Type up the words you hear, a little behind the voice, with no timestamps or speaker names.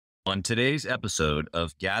On today's episode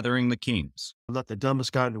of Gathering the Kings. I'm not the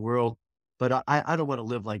dumbest guy in the world, but I don't want to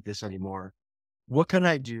live like this anymore. What can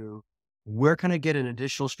I do? Where can I get an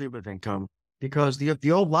additional stream of income? Because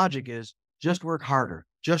the old logic is just work harder,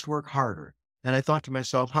 just work harder. And I thought to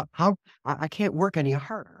myself, I can't work any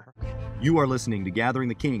harder. You are listening to Gathering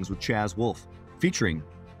the Kings with Chaz Wolfe, featuring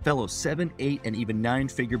fellow 7, 8, and even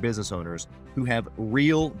 9-figure business owners who have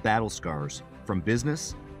real battle scars from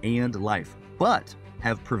business and life, but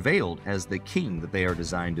have prevailed as the king that they are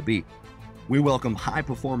designed to be. We welcome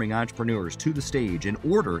high-performing entrepreneurs to the stage in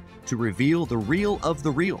order to reveal the real of the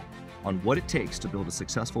real on what it takes to build a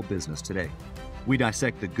successful business today. We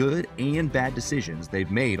dissect the good and bad decisions they've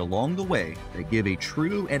made along the way that give a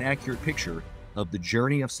true and accurate picture of the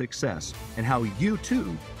journey of success and how you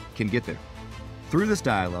too can get there. Through this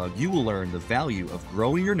dialogue, you will learn the value of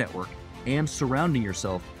growing your network and surrounding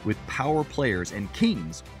yourself with power players and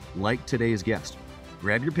kings like today's guest.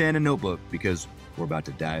 Grab your pen and notebook because we're about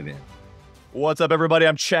to dive in. What's up, everybody?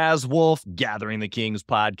 I'm Chaz Wolfe, Gathering the Kings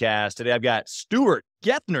podcast. Today, I've got Stuart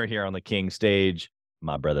Gethner here on the King stage.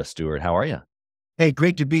 My brother, Stuart, how are you? Hey,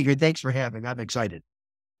 great to be here. Thanks for having me. I'm excited.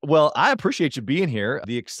 Well, I appreciate you being here.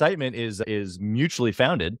 The excitement is mutually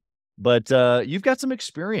founded, but you've got some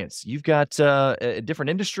experience. You've got different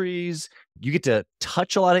industries. You get to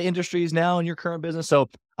touch a lot of industries now in your current business. So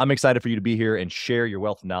I'm excited for you to be here and share your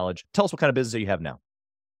wealth of knowledge. Tell us what kind of business that you have now.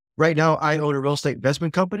 Right now, I own a real estate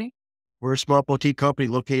investment company. We're a small boutique company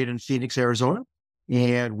located in Phoenix, Arizona,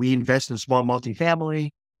 and we invest in small multifamily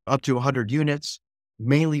up to 100 units.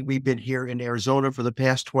 Mainly, we've been here in Arizona for the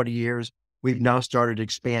past 20 years. We've now started to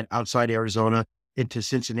expand outside Arizona into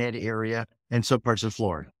Cincinnati area and some parts of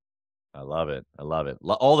Florida. I love it. I love it.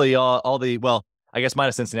 Well, I guess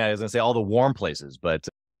minus Cincinnati, I was going to say all the warm places, but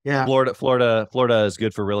yeah, Florida is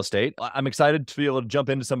good for real estate. I'm excited to be able to jump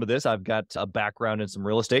into some of this. I've got a background in some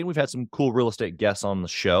real estate. We've had some cool real estate guests on the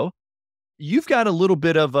show. You've got a little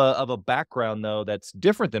bit of a background, though, that's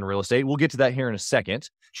different than real estate. We'll get to that here in a second.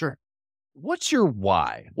 Sure. What's your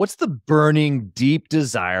why? What's the burning, deep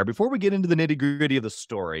desire? Before we get into the nitty-gritty of the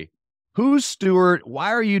story, who's Stuart? Why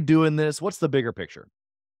are you doing this? What's the bigger picture?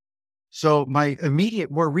 So my immediate,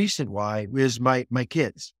 more recent why is my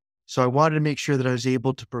kids. So I wanted to make sure that I was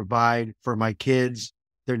able to provide for my kids.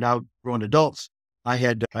 They're now grown adults. I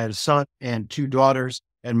had a son and 2 daughters,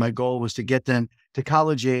 and my goal was to get them to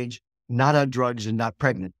college age, not on drugs and not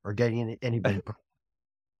pregnant or getting anybody.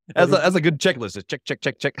 As a good checklist,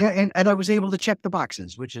 check. Yeah, and I was able to check the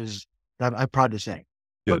boxes, which is, I'm proud to say.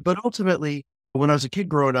 But ultimately, when I was a kid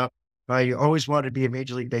growing up, I always wanted to be a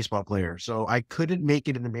Major League Baseball player. So I couldn't make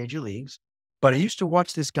it in the major leagues, but I used to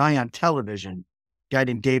watch this guy on television, guy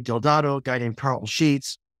named Dave Delgado, guy named Carlton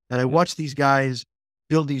Sheets. And I watched these guys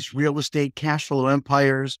build these real estate cash flow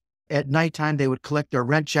empires. At nighttime, they would collect their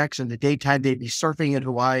rent checks. In the daytime, they'd be surfing in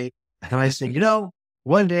Hawaii. And I said,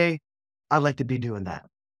 one day I'd like to be doing that.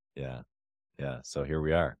 Yeah. So here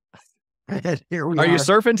we are. Here we are. Are you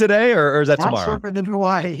surfing today or is that tomorrow? Not surfing in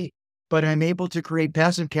Hawaii, but I'm able to create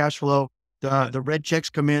passive cash flow. The red checks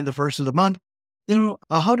come in the first of the month.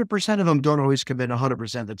 100% of them don't always come in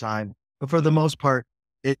 100% of the time, but for the most part,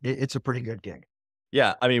 it's a pretty good gig.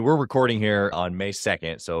 Yeah. I mean, we're recording here on May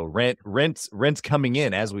 2nd. So rent's coming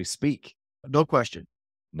in as we speak. No question.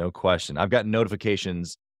 I've gotten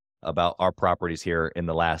notifications about our properties here in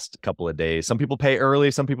the last couple of days. Some people pay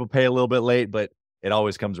early, some people pay a little bit late, but it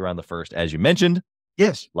always comes around the first, as you mentioned.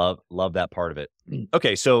 Yes. Love that part of it.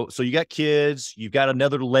 Okay. So you got kids, you've got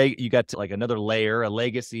another another layer, a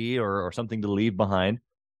legacy or something to leave behind.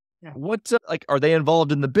 Yeah. What, are they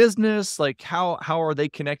involved in the business? Like how are they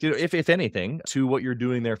connected, if anything, to what you're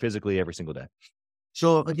doing there physically every single day?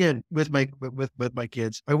 So again, with my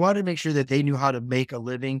kids, I wanted to make sure that they knew how to make a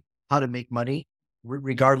living, how to make money,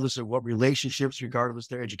 regardless of what relationships, regardless of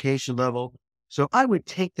their education level. So I would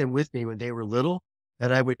take them with me when they were little,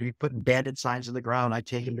 and I would be putting bandit signs in the ground. I'd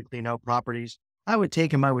take them to clean out properties. I would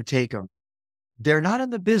take them. They're not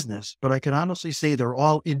in the business, but I can honestly say they're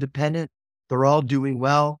all independent. They're all doing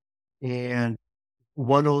well. And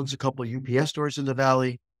one owns a couple of UPS stores in the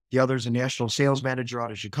Valley. The other's a national sales manager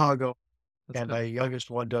out of Chicago. That's my youngest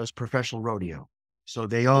one does professional rodeo. So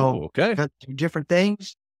they all do different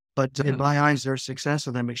things, but in my eyes, they're a success,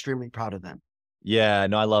 and I'm extremely proud of them. Yeah,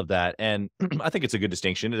 no, I love that. And I think it's a good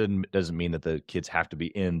distinction. It doesn't mean that the kids have to be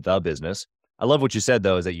in the business. I love what you said,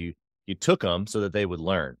 though, is that you took them so that they would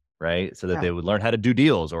learn, right? So that they would learn how to do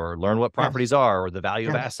deals or learn what properties are or the value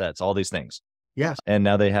of assets, all these things. Yes. And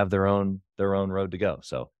now they have their own road to go.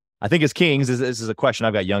 So I think as kings, this is a question.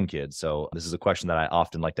 I've got young kids, so this is a question that I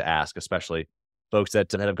often like to ask, especially folks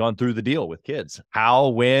that have gone through the deal with kids. How,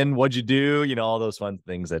 when, what'd you do? All those fun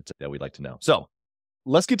things that we'd like to know. So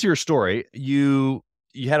let's get to your story. You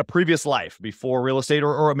had a previous life before real estate,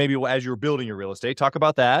 or maybe as you were building your real estate. Talk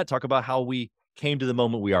about that. Talk about how we came to the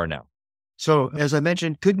moment we are now. So as I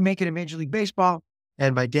mentioned, couldn't make it in Major League Baseball.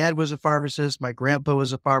 And my dad was a pharmacist. My grandpa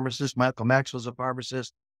was a pharmacist. My Uncle Max was a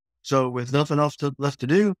pharmacist. So with nothing else left to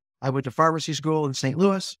do, I went to pharmacy school in St.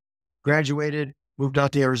 Louis, graduated, moved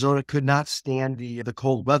out to Arizona, could not stand the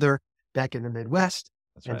cold weather back in the Midwest.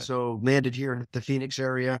 That's right. And so landed here in the Phoenix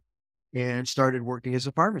area and started working as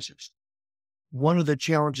a pharmacist. One of the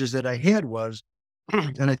challenges that I had was,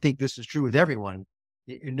 and I think this is true with everyone,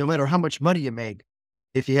 no matter how much money you make,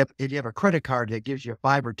 if you have a credit card that gives you a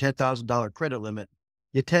 $5,000 or $10,000 credit limit,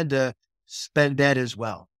 you tend to spend that as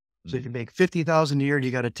well. So if you make $50,000 a year and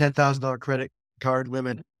you got a $10,000 credit card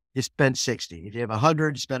limit, you spend 60. If you have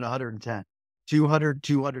 100, you spend 110, 200,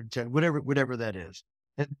 210, whatever that is.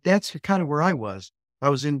 And that's kind of where I was. I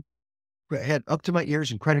had up to my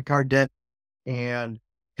ears in credit card debt and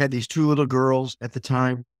had these two little girls at the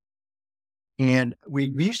time. And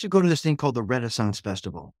we used to go to this thing called the Renaissance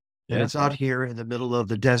Festival. And it's out here in the middle of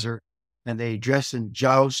the desert. And they dress in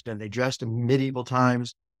joust and they dressed in medieval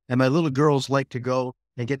times. And my little girls like to go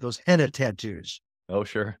and get those henna tattoos. Oh,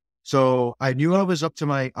 sure. So I knew I was up to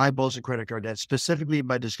my eyeballs in credit card debt, specifically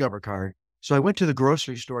my Discover card. So I went to the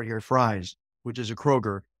grocery store here, Fry's, which is a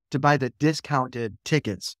Kroger, to buy the discounted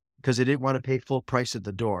tickets because I didn't want to pay full price at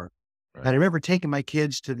the door. Right. And I remember taking my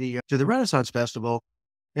kids to the Renaissance Festival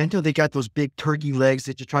until they got those big turkey legs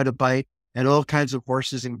that you try to bite and all kinds of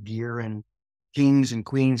horses and gear and kings and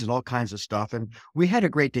queens and all kinds of stuff. And we had a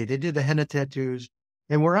great day. They did the henna tattoos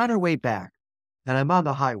and we're on our way back and I'm on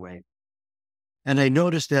the highway. And I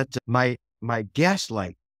noticed that my gas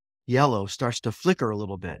light, yellow, starts to flicker a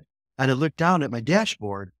little bit. And I look down at my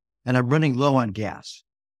dashboard and I'm running low on gas.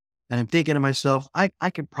 And I'm thinking to myself, I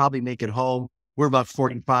could probably make it home. We're about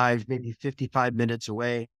 45, maybe 55 minutes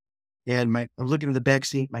away. And I'm looking in the back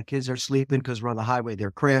seat. My kids are sleeping because we're on the highway. They're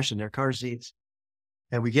crashed in their car seats.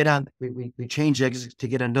 And we get on, we change exits to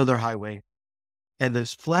get another highway. And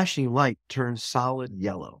this flashing light turns solid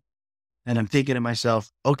yellow. And I'm thinking to myself,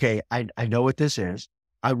 okay, I know what this is.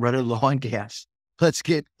 I'm running low on gas. Let's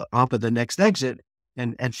get off of the next exit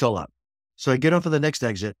and fill up. So I get off of the next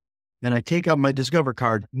exit and I take out my Discover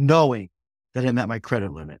card knowing that I'm at my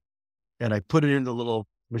credit limit. And I put it in the little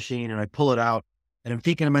machine and I pull it out and I'm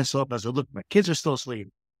thinking to myself as I look, my kids are still asleep.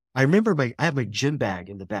 I remember I have my gym bag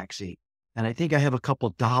in the back seat and I think I have a couple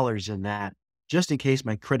dollars in that just in case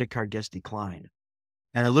my credit card gets declined.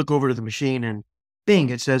 And I look over to the machine and bing,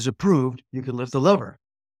 it says approved. You can lift the lever.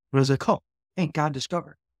 And I was like, oh, thank God,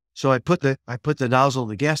 Discover. So I put the nozzle in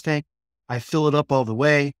the gas tank. I fill it up all the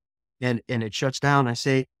way and it shuts down. I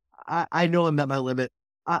say, I know I'm at my limit.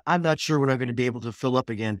 I'm not sure when I'm going to be able to fill up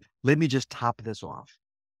again. Let me just top this off.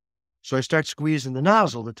 So I start squeezing the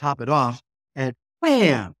nozzle to top it off and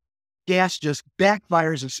wham, gas just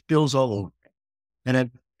backfires and spills all over. And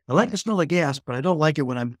I like the smell of gas, but I don't like it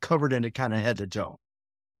when I'm covered in it kind of head to toe.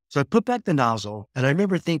 So I put back the nozzle and I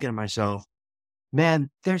remember thinking to myself, man,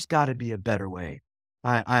 there's got to be a better way.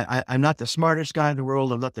 I'm not the smartest guy in the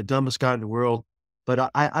world. I'm not the dumbest guy in the world,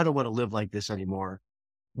 but I don't want to live like this anymore.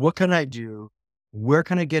 What can I do? Where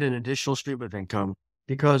can I get an additional stream of income?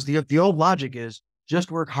 Because the old logic is just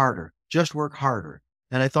work harder, just work harder.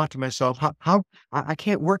 And I thought to myself, how I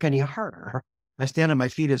can't work any harder. I stand on my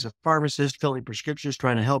feet as a pharmacist, filling prescriptions,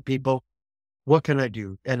 trying to help people. What can I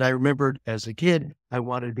do? And I remembered as a kid, I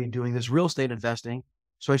wanted to be doing this real estate investing.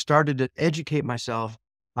 So I started to educate myself.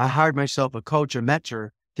 I hired myself a coach, a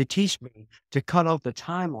mentor to teach me to cut out the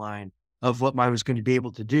timeline of what I was going to be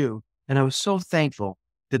able to do. And I was so thankful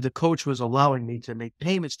that the coach was allowing me to make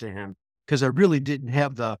payments to him because I really didn't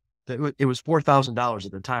have it was $4,000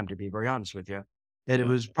 at the time, to be very honest with you. And it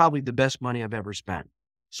was probably the best money I've ever spent.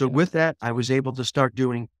 So with that, I was able to start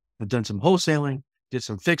I've done some wholesaling, did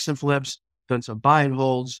some fix and flips, done some buy and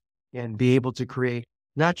holds, and be able to create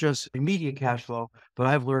not just immediate cash flow, but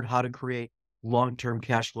I've learned how to create long-term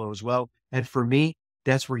cash flow as well. And for me,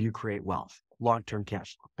 that's where you create wealth, long-term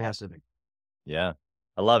cash flow, passive income. Yeah,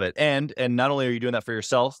 I love it. And not only are you doing that for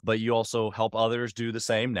yourself, but you also help others do the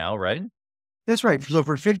same now, right? That's right. So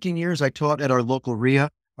for 15 years, I taught at our local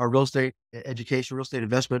RIA, our real estate education, real estate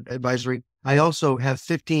investment advisory. I also have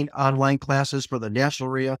 15 online classes for the national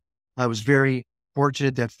RIA. I was very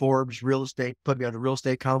fortunate that Forbes Real Estate put me on the real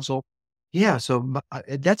estate council. Yeah. So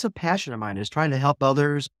that's a passion of mine, is trying to help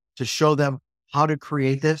others, to show them how to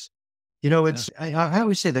create this. I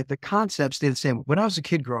always say that the concepts stay the same. When I was a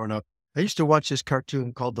kid growing up, I used to watch this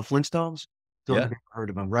cartoon called The Flintstones. Don't know Yeah. if you've heard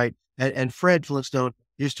of him, right? And Fred Flintstone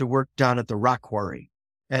used to work down at the rock quarry.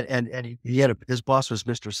 And he had his boss was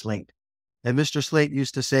Mr. Slate. And Mr. Slate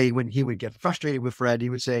used to say, when he would get frustrated with Fred, he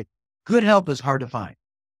would say, good help is hard to find.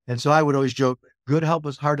 And so I would always joke, good help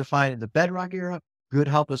is hard to find in the bedrock era. Good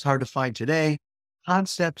help is hard to find today.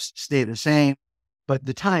 Concepts stay the same, but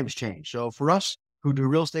the times change. So for us who do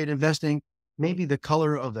real estate investing, maybe the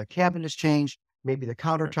color of the cabinets change, maybe the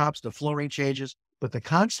countertops, the flooring changes, but the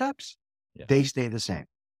concepts, Yeah. they stay the same.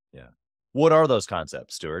 Yeah. What are those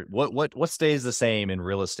concepts, Stuart? What stays the same in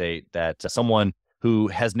real estate that someone who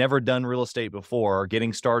has never done real estate before,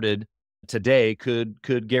 getting started today,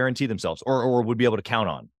 could guarantee themselves or would be able to count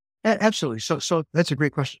on? Absolutely. So that's a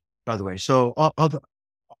great question, by the way. So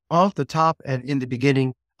off the top and in the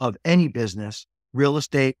beginning of any business, real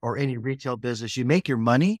estate or any retail business, you make your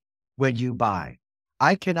money when you buy.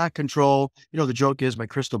 I cannot control, the joke is my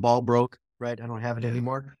crystal ball broke, right? I don't have it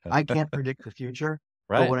anymore. I can't predict the future.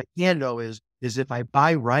 But Right. what I can know is if I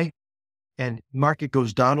buy right and market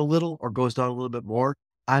goes down a little or goes down a little bit more,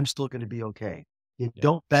 I'm still going to be okay. You Yeah.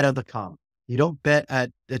 don't bet on the come. You don't bet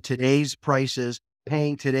at today's prices,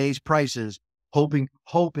 paying today's prices, hoping.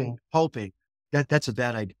 That's a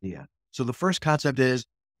bad idea. So the first concept is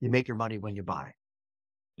you make your money when you buy.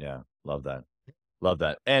 Yeah. Love that. Love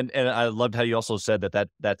that. And I loved how you also said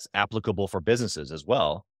that's applicable for businesses as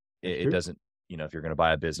well. It doesn't, if you're going to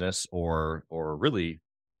buy a business or really,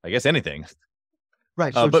 I guess anything,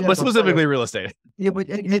 Right. So but Chaz, I'll tell specifically you, real estate. yeah, but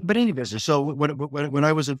any business. So when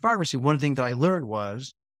I was in pharmacy, one thing that I learned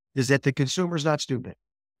is that the consumer's not stupid,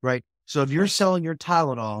 right? So if you're selling your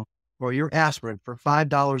Tylenol or your aspirin for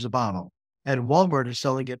 $5 a bottle, and Walmart is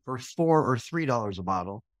selling it for $4 or $3 a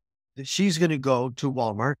bottle, she's going to go to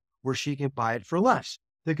Walmart where she can buy it for less.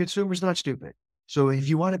 The consumer's not stupid. So if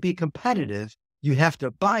you want to be competitive, you have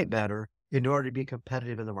to buy better in order to be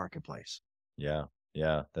competitive in the marketplace. Yeah.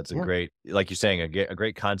 Yeah. That's a Yeah. great, like you're saying, a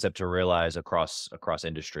great concept to realize across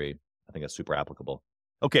industry. I think that's super applicable.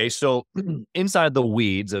 Okay. So inside the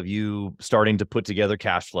weeds of you starting to put together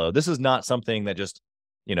cash flow, this is not something that just,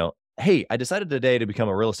 hey, I decided today to become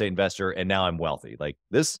a real estate investor and now I'm wealthy. Like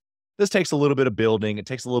this takes a little bit of building. It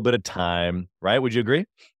takes a little bit of time, right? Would you agree?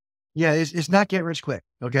 Yeah, it's not get rich quick.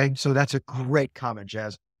 Okay. So that's a great comment,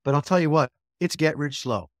 Jazz. But I'll tell you what, it's get rich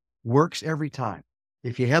slow. Works every time.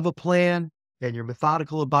 If you have a plan and you're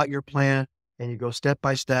methodical about your plan and you go step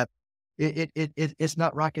by step, it's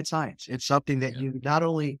not rocket science. It's something that you not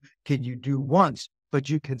only can you do once, but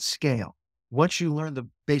you can scale. Once you learn the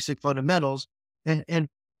basic fundamentals, and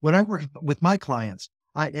when I work with my clients,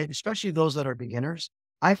 and especially those that are beginners,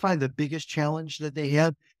 I find the biggest challenge that they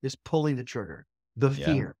have is pulling the trigger, the Yeah.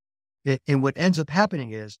 fear. And what ends up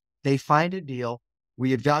happening is they find a deal,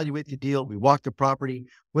 we evaluate the deal, we walk the property,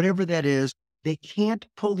 whatever that is, they can't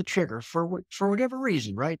pull the trigger for whatever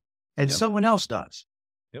reason, right? And Yep. someone else does.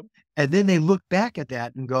 Yep. And then they look back at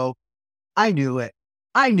that and go, I knew it.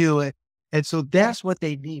 I knew it. And so that's what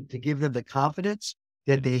they need to give them the confidence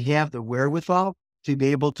that they have the wherewithal to be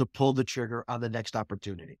able to pull the trigger on the next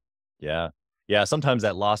opportunity. Yeah. Yeah. Sometimes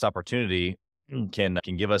that lost opportunity can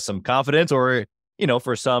give us some confidence, or,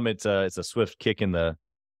 for some, it's a swift kick in the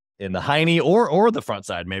hiney or the front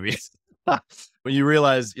side, maybe. When you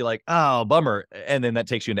realize you're like, oh, bummer. And then that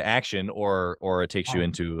takes you into action or it takes you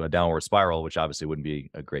into a downward spiral, which obviously wouldn't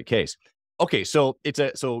be a great case. Okay. So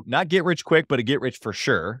so not get rich quick, but a get rich for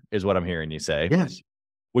sure is what I'm hearing you say. Yes.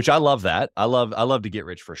 Which I love that. I love to get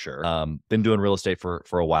rich for sure. Been doing real estate for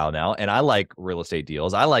a while now, and I like real estate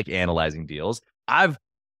deals. I like analyzing deals. I've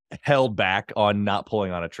held back on not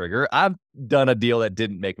pulling on a trigger. I've done a deal that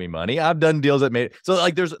didn't make me money. I've done deals that made, so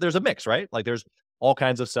like there's a mix, right? Like there's all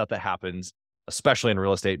kinds of stuff that happens, especially in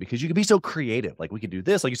real estate, because you can be so creative. Like we could do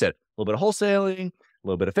this, like you said, a little bit of wholesaling, a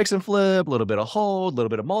little bit of fix and flip, a little bit of hold, a little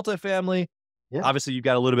bit of multifamily. Yeah. Obviously, you've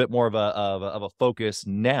got a little bit more of a focus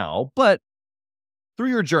now, but through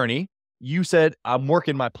your journey, you said, I'm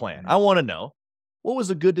working my plan. I want to know, what was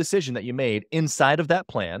a good decision that you made inside of that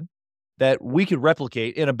plan that we could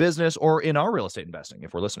replicate in a business or in our real estate investing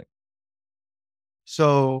if we're listening?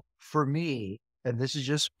 So for me, and this is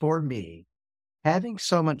just for me, having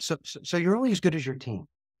someone, so you're only as good as your team,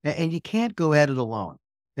 and you can't go at it alone.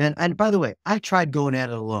 And by the way, I tried going at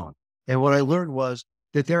it alone. And what I learned was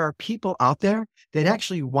that there are people out there that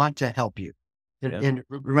actually want to help you. And it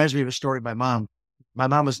reminds me of a story of my mom. My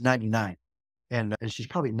mom was 99, and she's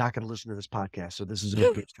probably not going to listen to this podcast. So this is a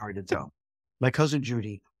good story to tell. My cousin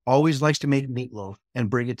Judy always likes to make meatloaf and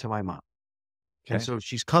bring it to my mom. Okay. And so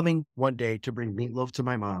she's coming one day to bring meatloaf to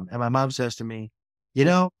my mom. And my mom says to me,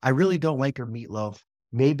 I really don't like her meatloaf.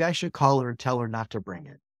 Maybe I should call her and tell her not to bring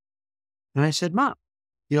it. And I said, Mom,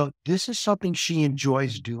 this is something she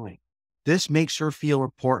enjoys doing. This makes her feel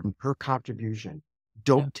important, her contribution.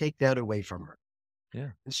 Don't take that away from her. Yeah.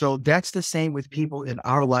 And so that's the same with people in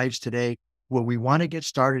our lives today, where we want to get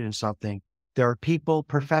started in something. There are people,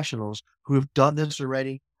 professionals who have done this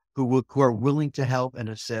already, who are willing to help and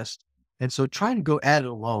assist. And so trying to go at it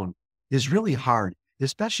alone is really hard,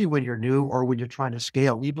 especially when you're new or when you're trying to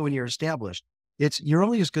scale, even when you're established. You're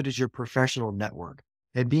only as good as your professional network,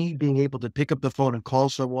 and being able to pick up the phone and call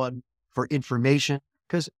someone for information.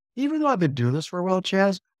 Because even though I've been doing this for a while,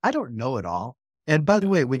 Chaz, I don't know it all. And by the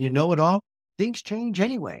way, when you know it all, things change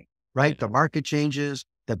anyway, right? The market changes,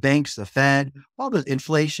 the banks, the Fed, all the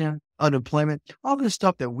inflation, unemployment, all this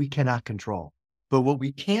stuff that we cannot control. But what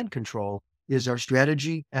we can control is our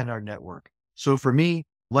strategy and our network. So for me,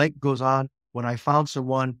 light goes on when I found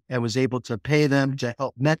someone and was able to pay them to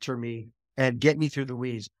help mentor me and get me through the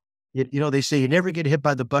weeds. They say you never get hit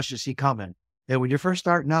by the bus you see coming. And when you're first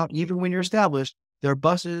starting out, even when you're established, there are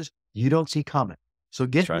buses you don't see coming. So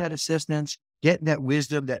getting that assistance, getting that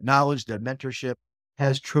wisdom, that knowledge, that mentorship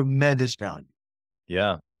has tremendous value.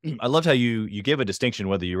 Yeah. I loved how you gave a distinction,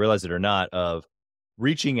 whether you realize it or not, of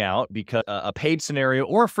reaching out because a paid scenario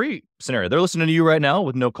or a free scenario. They're listening to you right now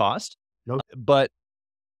with no cost, but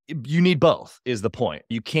you need both is the point.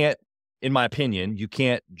 You can't, in my opinion, you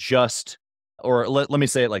can't just, or let me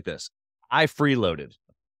say it like this. I freeloaded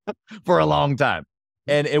for a long time.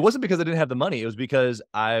 And it wasn't because I didn't have the money. It was because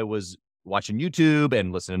I was watching YouTube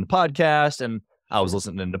and listening to podcasts, and I was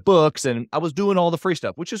listening to books, and I was doing all the free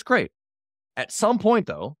stuff, which is great. At some point,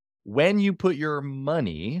 though, when you put your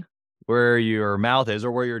money where your mouth is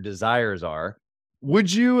or where your desires are,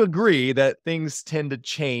 would you agree that things tend to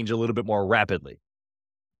change a little bit more rapidly?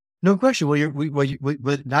 No question.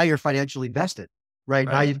 Well, now you're financially vested, right?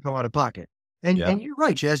 Now you've come out of pocket. And you're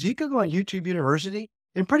right, Chaz. You can go on YouTube University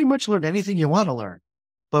and pretty much learn anything you want to learn.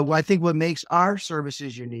 But I think what makes our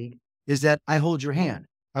services unique is that I hold your hand.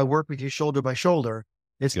 I work with you shoulder by shoulder.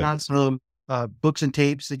 It's not some books and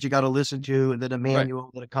tapes that you got to listen to, and then a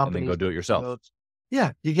manual that accompanies. And then go do it yourself. Notes.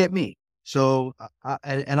 Yeah, you get me. So,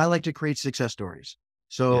 and I like to create success stories.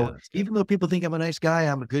 So even though people think I'm a nice guy,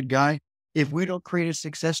 I'm a good guy. If we don't create a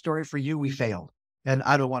success story for you, we failed. And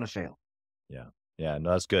I don't want to fail. Yeah. Yeah.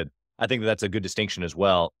 No, that's good. I think that's a good distinction as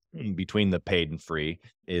well between the paid and free,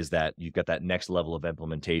 is that you've got that next level of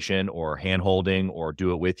implementation or handholding or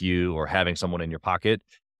do it with you or having someone in your pocket.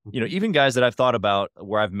 Even guys that I've thought about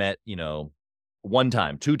where I've met, one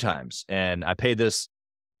time, two times, and I paid this,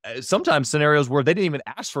 sometimes scenarios where they didn't even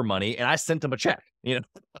ask for money and I sent them a check,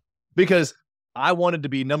 because I wanted to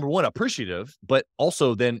be, number one, appreciative, but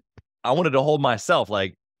also then I wanted to hold myself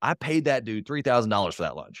like, I paid that dude $3,000 for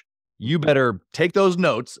that lunch. You better take those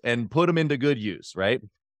notes and put them into good use, right?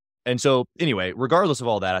 And so anyway, regardless of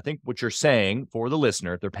all that, I think what you're saying for the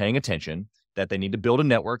listener, if they're paying attention, that they need to build a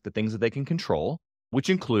network, the things that they can control, which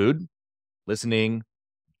include listening,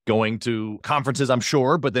 going to conferences, I'm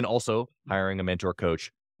sure, but then also hiring a mentor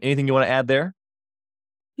coach. Anything you want to add there?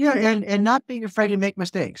 Yeah, and not being afraid to make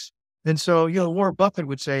mistakes. And so, Warren Buffett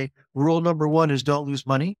would say, rule number 1 is don't lose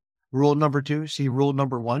money. Rule number 2, see rule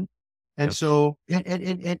number 1. And so,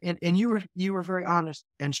 and you were very honest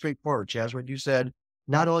and straightforward, Chaz, when you said,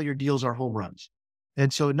 not all your deals are home runs.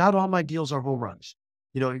 And so not all my deals are home runs,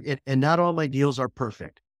 and not all my deals are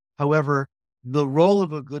perfect. However, the role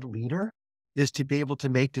of a good leader is to be able to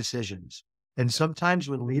make decisions. And sometimes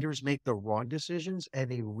when leaders make the wrong decisions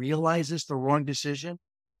and they realize it's the wrong decision,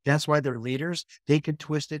 that's why they're leaders. They can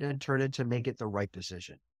twist it and turn it to make it the right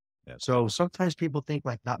decision. So sometimes people think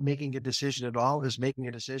like not making a decision at all is making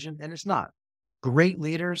a decision, and it's not. Great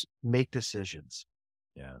leaders make decisions.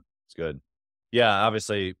 Yeah, it's good. Yeah,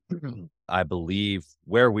 obviously, I believe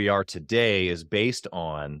where we are today is based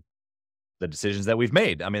on the decisions that we've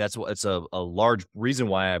made. I mean, it's a large reason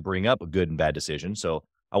why I bring up a good and bad decision. So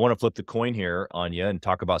I want to flip the coin here on you and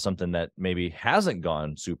talk about something that maybe hasn't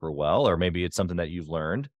gone super well, or maybe it's something that you've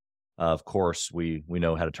learned. Of course, we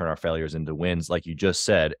know how to turn our failures into wins, like you just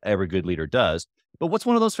said. Every good leader does. But what's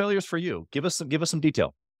one of those failures for you? Give us some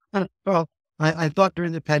detail. Well, I thought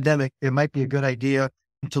during the pandemic it might be a good idea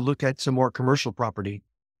to look at some more commercial property,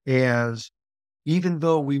 as even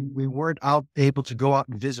though we weren't able to go out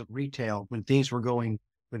and visit retail when things were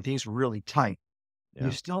really tight, you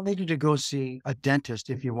still needed to go see a dentist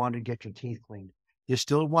if you wanted to get your teeth cleaned. You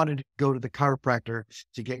still wanted to go to the chiropractor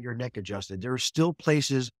to get your neck adjusted. There are still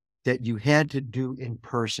places that you had to do in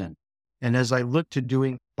person. And as I looked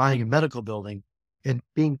to buying a medical building and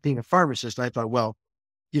being a pharmacist, I thought, well,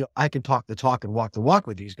 I can talk the talk and walk the walk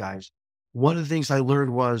with these guys. One of the things I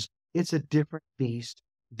learned was it's a different beast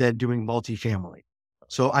than doing multifamily.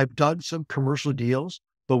 So I've done some commercial deals,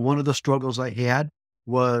 But one of the struggles I had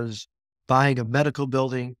was buying a medical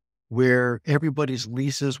building where everybody's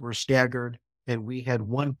leases were staggered, and we had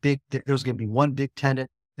there was going to be one big tenant,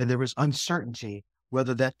 and there was uncertainty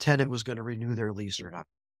whether that tenant was going to renew their lease or not.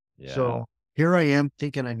 Yeah. So here I am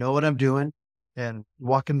thinking I know what I'm doing and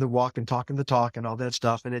walking the walk and talking the talk and all that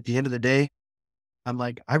stuff. And at the end of the day, I'm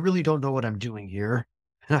like, I really don't know what I'm doing here.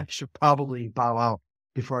 And I should probably bow out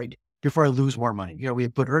before I lose more money. We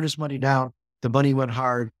had put earnest money down. The money went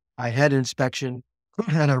hard. I had inspection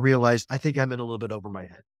and I realized I think I'm in a little bit over my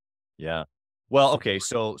head. Yeah. Well, okay.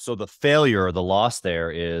 So the failure, the loss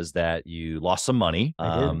there is that you lost some money.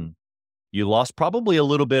 You lost probably a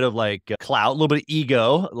little bit of like clout, a little bit of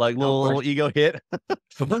ego, like little ego hit.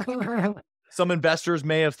 Some investors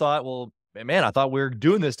may have thought, well, man, I thought we were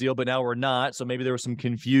doing this deal, but now we're not. So maybe there was some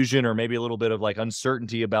confusion or maybe a little bit of like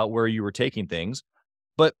uncertainty about where you were taking things.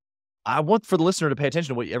 But I want for the listener to pay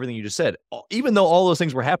attention to everything you just said. Even though all those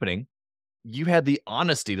things were happening, you had the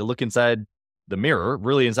honesty to look inside the mirror,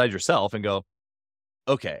 really inside yourself, and go,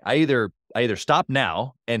 okay, I either stop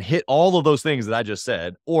now and hit all of those things that I just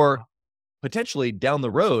said, or potentially down the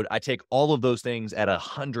road, I take all of those things at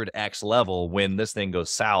 100x level when this thing goes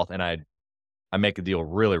south and I make a deal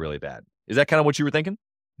really, really bad. Is that kind of what you were thinking?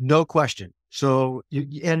 No question. So,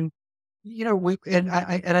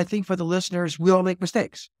 I think for the listeners, we all make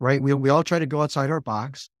mistakes, right? We all try to go outside our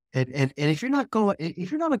box. And if you're not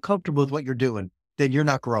uncomfortable with what you're doing, then you're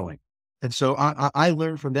not growing. And so I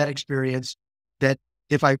learned from that experience that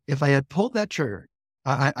if I had pulled that trigger,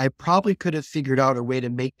 I probably could have figured out a way to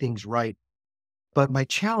make things right. But my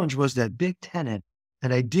challenge was that big tenant,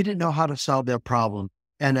 and I didn't know how to solve that problem.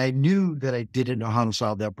 And I knew that I didn't know how to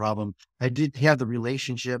solve that problem. I didn't have the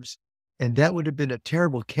relationships, and that would have been a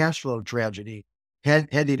terrible cash flow tragedy had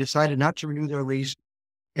they decided not to renew their lease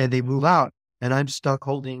and they move out, and I'm stuck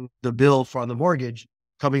holding the bill for the mortgage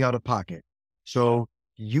coming out of pocket. So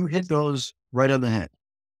you hit those right on the head.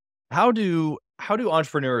 How do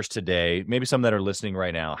entrepreneurs today, maybe some that are listening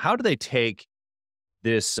right now, how do they take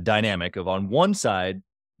this dynamic of, on one side,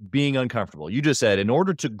 being uncomfortable? You just said, in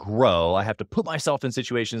order to grow, I have to put myself in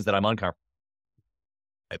situations that I'm uncomfortable.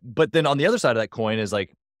 But then on the other side of that coin is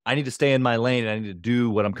like, I need to stay in my lane and I need to do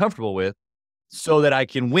what I'm comfortable with so that I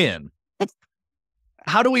can win.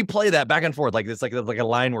 How do we play that back and forth? Like it's like a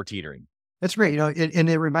line we're teetering. That's great. And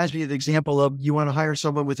it reminds me of the example of, you want to hire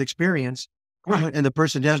someone with experience and the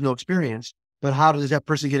person has no experience, but how does that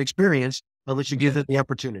person get experience unless you give them the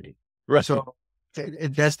opportunity? Right. So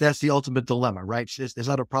that's the ultimate dilemma, right? It's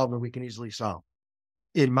not a problem we can easily solve.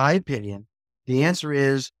 In my opinion, the answer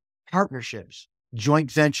is partnerships,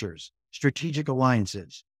 joint ventures, strategic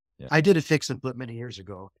alliances. Yeah. I did a fix and flip many years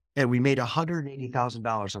ago, and we made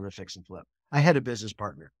 $180,000 on a fix and flip. I had a business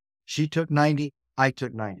partner. She took 90, I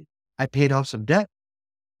took 90. I paid off some debt.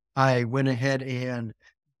 I went ahead and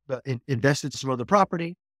invested some other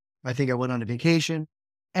property. I think I went on a vacation.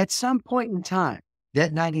 At some point in time,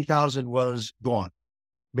 that 90,000 was gone.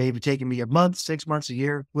 Maybe taking me a month, 6 months, a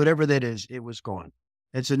year, whatever that is, it was gone.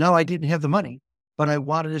 And so now I didn't have the money, but I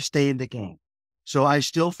wanted to stay in the game. So I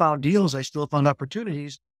still found deals, I still found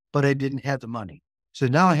opportunities, but I didn't have the money. So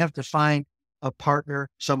now I have to find a partner,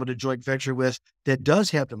 someone to joint venture with that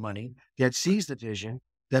does have the money, that sees the vision,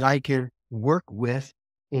 that I can work with,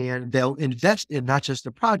 and they'll invest in not just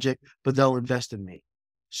the project, but they'll invest in me.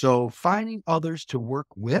 So finding others to work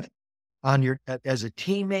with as a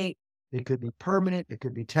teammate, it could be permanent, it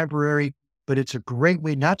could be temporary, but it's a great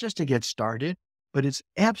way, not just to get started, but it's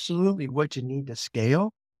absolutely what you need to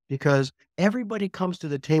scale, because everybody comes to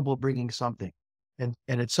the table bringing something. And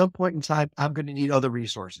at some point in time, I'm going to need other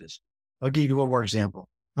resources. I'll give you one more example.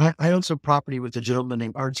 I own some property with a gentleman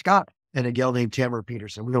named Art Scott and a gal named Tamara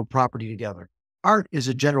Peterson. We own property together. Art is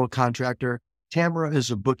a general contractor. Tamara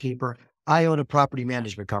is a bookkeeper. I own a property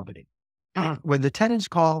management company. When the tenants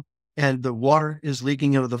call and the water is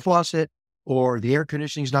leaking out of the faucet, or the air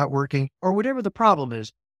conditioning is not working, or whatever the problem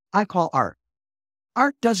is, I call Art.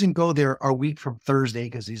 Art doesn't go there a week from Thursday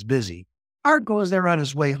because he's busy. Art goes there on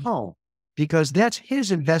his way home because that's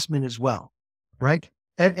his investment as well, right?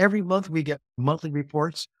 And every month we get monthly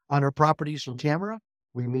reports on our properties from Tamara.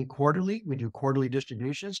 We meet quarterly. We do quarterly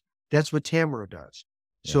distributions. That's what Tamara does.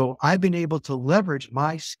 Yeah. So I've been able to leverage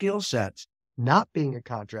my skill sets, not being a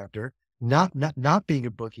contractor, not being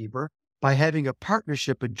a bookkeeper, by having a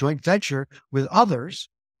partnership, a joint venture with others.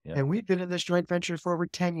 Yeah. And we've been in this joint venture for over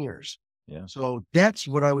 10 years. Yeah. So that's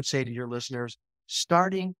what I would say to your listeners.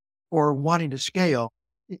 Starting or wanting to scale,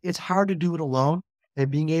 it's hard to do it alone,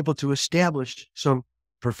 and being able to establish some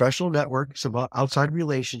professional network, some outside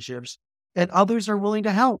relationships, and others are willing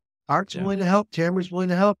to help. Art's willing to help. Tamara's willing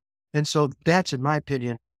to help. And so that's, in my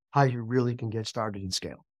opinion, how you really can get started and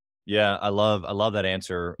scale. Yeah, I love that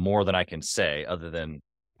answer more than I can say, other than,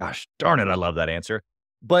 gosh darn it, I love that answer.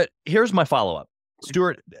 But here's my follow-up.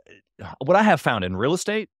 Stuart, what I have found in real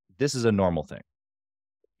estate, this is a normal thing.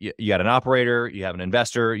 You got an operator, you have an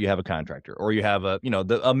investor, you have a contractor, or you have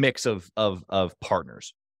a mix of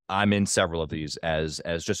partners. I'm in several of these as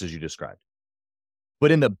just as you described.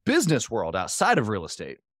 But in the business world outside of real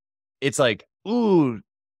estate, it's like, ooh,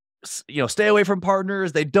 stay away from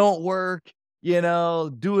partners. They don't work,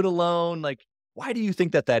 do it alone. Like, why do you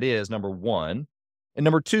think that is? Number one. And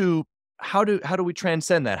number two, how do we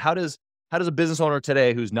transcend that? How does a business owner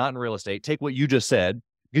today who's not in real estate take what you just said?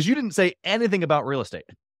 Because you didn't say anything about real estate.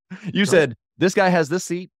 You said, this guy has this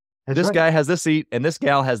seat, this guy has this seat, and this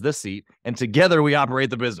gal has this seat, and together we operate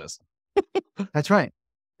the business. That's right.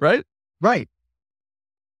 Right? Right.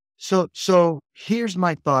 So here's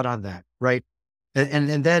my thought on that, right?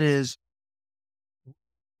 And that is,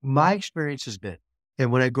 my experience has been,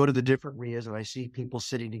 and when I go to the different RIAs and I see people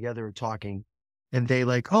sitting together and talking, and they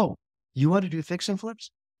like, oh, you want to do fix and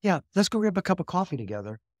flips? Yeah, let's go grab a cup of coffee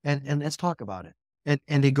together and let's talk about it.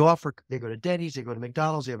 And they go to Denny's, they go to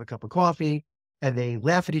McDonald's, they have a cup of coffee, and they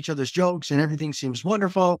laugh at each other's jokes, and everything seems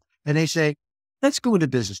wonderful. And they say, let's go into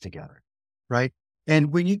business together, right?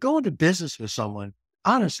 And when you go into business with someone,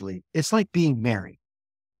 honestly, it's like being married,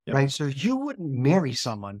 right? So you wouldn't marry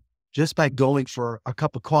someone just by going for a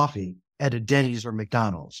cup of coffee at a Denny's or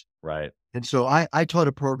McDonald's. Right. And so I taught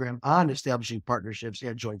a program on establishing partnerships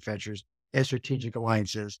and joint ventures and strategic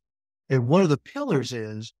alliances. And one of the pillars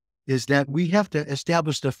is that we have to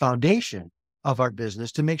establish the foundation of our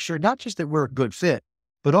business to make sure not just that we're a good fit,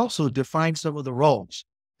 but also define some of the roles.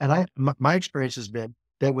 And my experience has been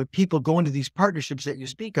that when people go into these partnerships that you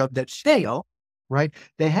speak of that fail, right,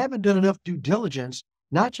 they haven't done enough due diligence,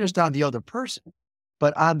 not just on the other person,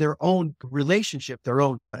 but on their own relationship, their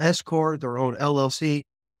own S-corp, their own LLC,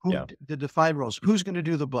 the defined roles. Who's going to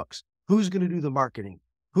do the books? Who's going to do the marketing?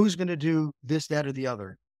 Who's going to do this, that, or the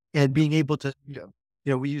other? And being able to,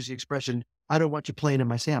 we use the expression, I don't want you playing in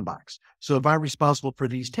my sandbox. So if I'm responsible for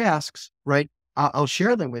these tasks, right, I'll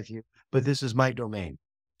share them with you, but this is my domain.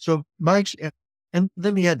 So and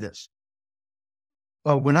let me add this.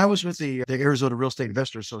 When I was with the Arizona Real Estate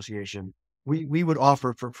Investor Association, we would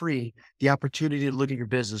offer for free the opportunity to look at your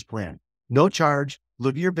business plan. No charge,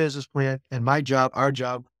 look at your business plan. And our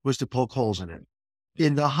job was to poke holes in it.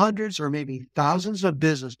 In the hundreds or maybe thousands of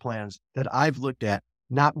business plans that I've looked at,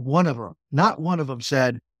 not one of them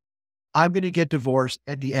said, I'm going to get divorced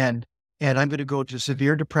at the end and I'm going to go to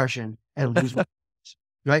severe depression and lose my business,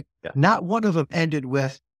 right? Yeah. Not one of them ended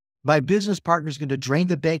with, my business partner is going to drain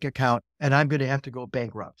the bank account and I'm going to have to go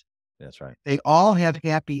bankrupt. That's right. They all have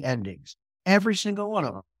happy endings. Every single one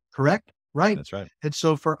of them. Correct? Right? That's right. And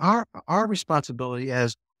so for our responsibility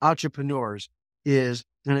as entrepreneurs is,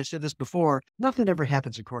 and I said this before, nothing ever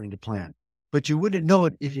happens according to plan, but you wouldn't know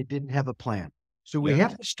it if you didn't have a plan. So we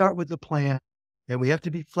have to start with the plan and we have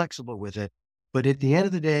to be flexible with it. But at the end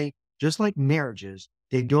of the day, just like marriages,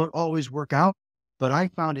 they don't always work out. But I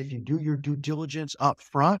found if you do your due diligence up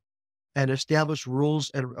front and establish rules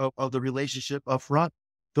of the relationship up front,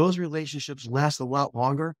 those relationships last a lot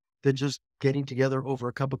longer than just getting together over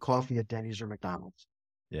a cup of coffee at Denny's or McDonald's.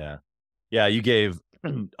 Yeah. Yeah. You gave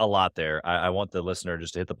a lot there. I want the listener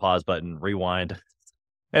just to hit the pause button, rewind,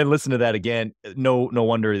 and listen to that again. No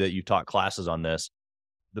wonder that you taught classes on this.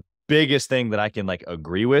 The biggest thing that I can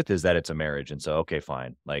agree with is that it's a marriage. And so, okay,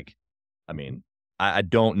 fine. I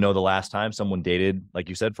don't know the last time someone dated, like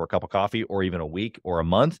you said, for a cup of coffee or even a week or a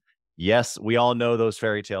month. Yes, we all know those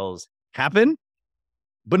fairy tales happen,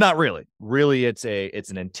 but not really. Really, it's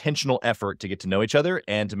an intentional effort to get to know each other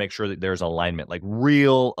and to make sure that there's alignment, like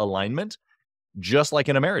real alignment, just like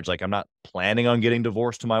in a marriage. Like, I'm not planning on getting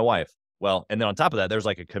divorced to my wife. Well, and then on top of that, there's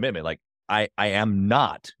a commitment. Like, I am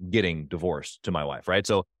not getting divorced to my wife, right?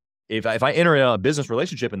 So if I enter a business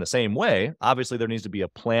relationship in the same way, obviously there needs to be a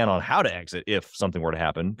plan on how to exit if something were to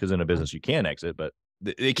happen, because in a business you can exit, but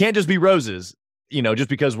it can't just be roses, just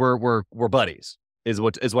because we're buddies is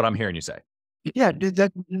what I'm hearing you say. Yeah,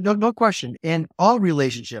 no question. And all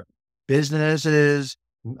relationship, businesses,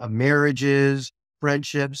 marriages,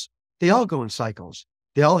 friendships, they all go in cycles.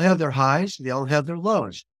 They all have their highs. They all have their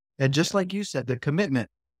lows. And just like you said, the commitment,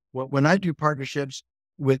 when I do partnerships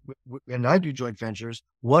and I do joint ventures,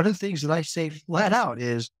 one of the things that I say flat out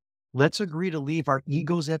is, let's agree to leave our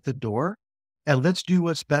egos at the door and let's do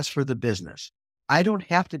what's best for the business. I don't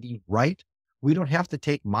have to be right. We don't have to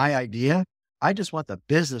take my idea. I just want the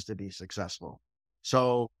business to be successful.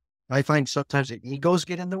 So I find sometimes the egos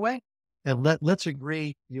get in the way, and let's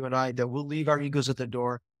agree, you and I, that we'll leave our egos at the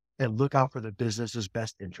door and look out for the business's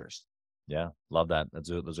best interest. Yeah, love that.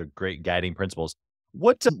 Those are great guiding principles.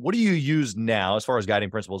 What do you use now as far as guiding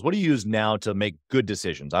principles? What do you use now to make good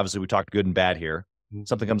decisions? Obviously, we talked good and bad here.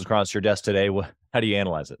 Something comes across your desk today. How do you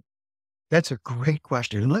analyze it? That's a great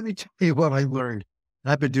question. And let me tell you what I learned.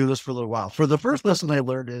 I've been doing this for a little while. For the first lesson I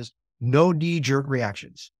learned is no knee-jerk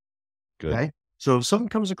reactions. Good. Okay. So if something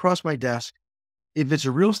comes across my desk, if it's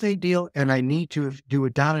a real estate deal and I need to do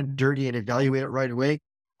it down and dirty and evaluate it right away,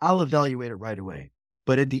 I'll evaluate it right away.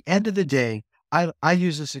 But at the end of the day, I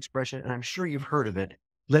use this expression, and I'm sure you've heard of it.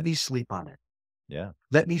 Let me sleep on it. Yeah.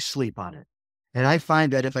 Let me sleep on it. And I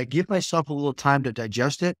find that if I give myself a little time to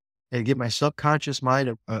digest it and give my subconscious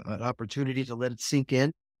mind an opportunity to let it sink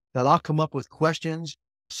in, that I'll come up with questions,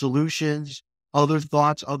 solutions, other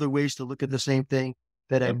thoughts, other ways to look at the same thing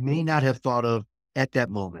that I may not have thought of at that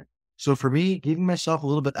moment. So for me, giving myself a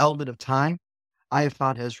little bit element of time, I have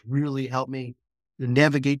found has really helped me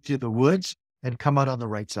navigate through the woods and come out on the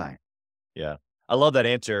right side. Yeah. I love that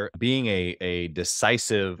answer. Being a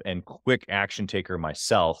decisive and quick action taker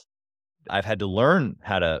myself, I've had to learn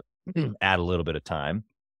how to add a little bit of time.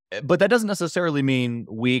 But that doesn't necessarily mean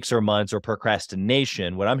weeks or months or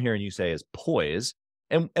procrastination. What I'm hearing you say is poise.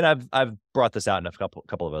 And I've brought this out in a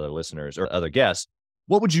couple of other listeners or other guests.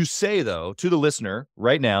 What would you say, though, to the listener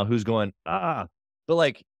right now who's going, but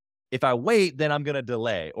like, if I wait, then I'm going to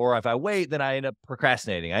delay. Or if I wait, then I end up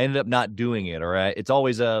procrastinating. I ended up not doing it. Or it's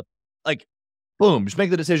always boom, just make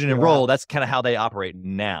the decision and roll. That's kind of how they operate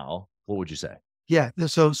now. What would you say? Yeah.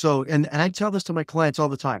 And I tell this to my clients all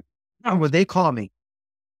the time. When they call me,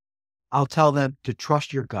 I'll tell them to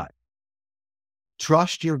trust your gut.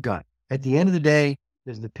 Trust your gut. At the end of the day,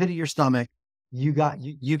 there's the pit of your stomach. You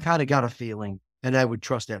kind of got a feeling, and I would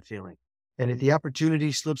trust that feeling. And if the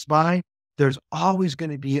opportunity slips by, there's always going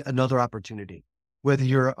to be another opportunity. Whether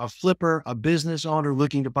you're a flipper, a business owner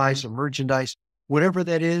looking to buy some merchandise, whatever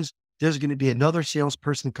that is, there's going to be another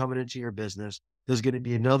salesperson coming into your business. There's going to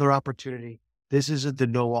be another opportunity. This isn't the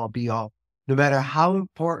know-all, be-all. No matter how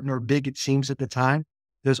important or big it seems at the time,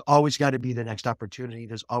 there's always got to be the next opportunity.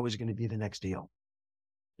 There's always going to be the next deal.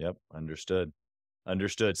 Yep. Understood.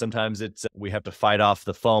 Sometimes we have to fight off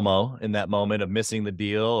the FOMO in that moment of missing the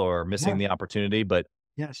deal or missing the opportunity. But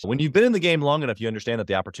yes, when you've been in the game long enough, you understand that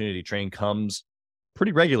the opportunity train comes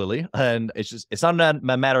pretty regularly. And it's not a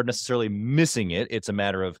matter of necessarily missing it. It's a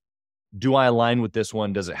matter of, do I align with this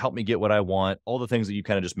one? Does it help me get what I want? All the things that you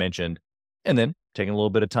kind of just mentioned. And then taking a little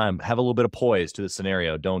bit of time, have a little bit of poise to the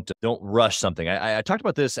scenario. Don't rush something. I talked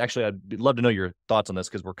about this. Actually, I'd love to know your thoughts on this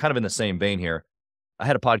because we're kind of in the same vein here. I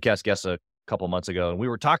had a podcast guest a couple months ago, and we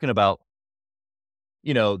were talking about,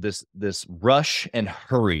 this rush and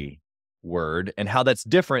hurry word and how that's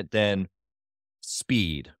different than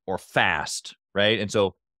speed or fast, right? And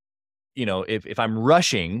so, if I'm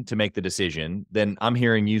rushing to make the decision, then I'm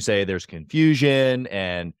hearing you say there's confusion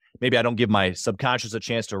and maybe I don't give my subconscious a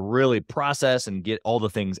chance to really process and get all the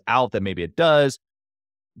things out that maybe it does.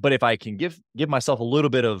 But if I can give myself a little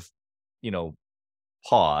bit of,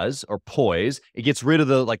 pause or poise, it gets rid of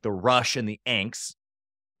the rush and the angst,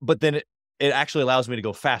 but then it actually allows me to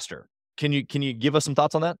go faster. Can you give us some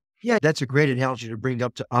thoughts on that? Yeah, that's a great analogy to bring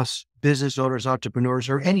up to us business owners, entrepreneurs,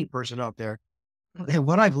 or any person out there. And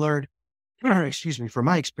what I've learned, from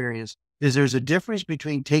my experience, is there's a difference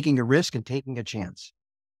between taking a risk and taking a chance.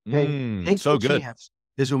 Okay? So good. Chance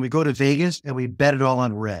is when we go to Vegas and we bet it all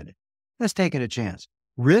on red. That's taking a chance.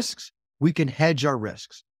 Risks, we can hedge our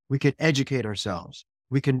risks. We can educate ourselves.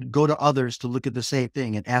 We can go to others to look at the same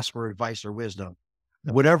thing and ask for advice or wisdom.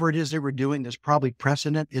 Whatever it is that we're doing, there's probably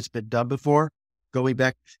precedent. It's been done before. Going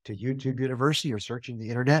back to YouTube University or searching the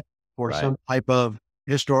internet for some type of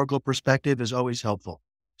historical perspective is always helpful.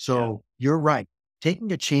 So you're right.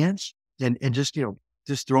 Taking a chance and just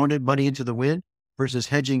throwing money into the wind versus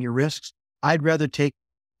hedging your risks. I'd rather take,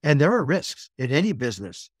 and there are risks in any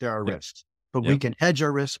business. There are risks, but we can hedge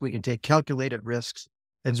our risks. We can take calculated risks,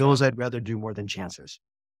 and those I'd rather do more than chances.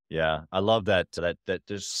 Yeah. I love that there's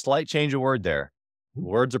a slight change of word there.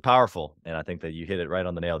 Words are powerful. And I think that you hit it right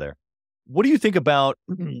on the nail there. What do you think about,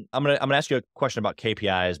 I'm going to ask you a question about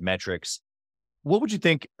KPIs, metrics. What would you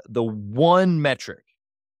think the one metric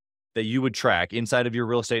that you would track inside of your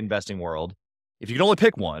real estate investing world? If you could only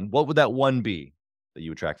pick one, what would that one be that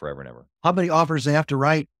you would track forever and ever? How many offers they have to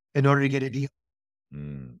write in order to get a deal?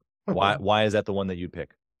 Why is that the one that you'd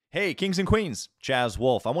pick? Hey, kings and queens, Chaz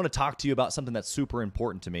Wolfe. I want to talk to you about something that's super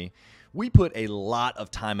important to me. We put a lot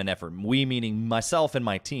of time and effort, we meaning myself and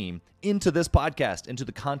my team, into this podcast, into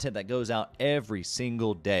the content that goes out every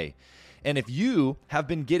single day. And if you have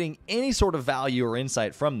been getting any sort of value or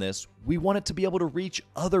insight from this, we want it to be able to reach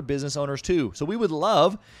other business owners too. So we would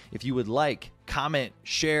love if you would like, comment,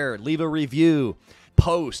 share, leave a review,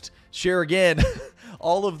 post, share again,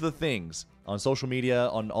 all of the things on social media,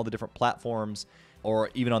 on all the different platforms,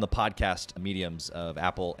 or even on the podcast mediums of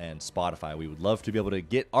Apple and Spotify. We would love to be able to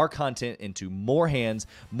get our content into more hands,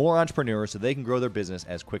 more entrepreneurs, so they can grow their business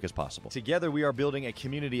as quick as possible. Together, we are building a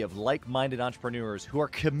community of like-minded entrepreneurs who are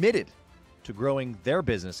committed to growing their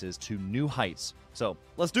businesses to new heights. So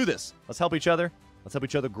let's do this. Let's help each other. Let's help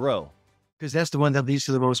each other grow. Because that's the one that leads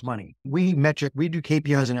to the most money. We do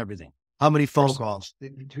KPIs and everything. How many phone calls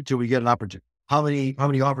till we get an opportunity? How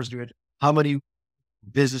many offers do we have? How many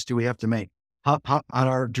business do we have to make? How, on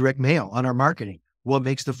our direct mail, on our marketing, what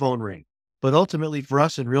makes the phone ring? But ultimately for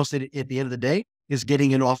us in real estate at the end of the day is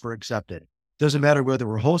getting an offer accepted. Doesn't matter whether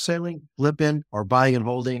we're wholesaling, flipping, or buying and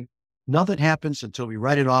holding. Nothing happens until we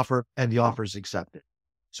write an offer and the offer is accepted.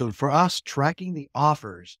 So for us, tracking the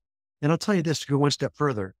offers, and I'll tell you this to go one step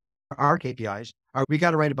further, our KPIs are we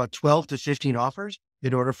got to write about 12 to 15 offers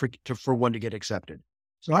in order for one to get accepted.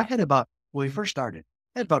 So I had when we first started,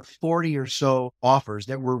 I had about 40 or so offers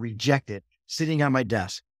that were rejected sitting on my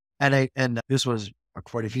desk. And this was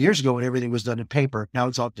quite a few years ago when everything was done in paper. Now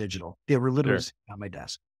it's all digital. They were literally sitting on my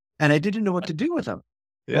desk. And I didn't know what to do with them.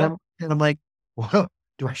 Yeah. And I'm like, well,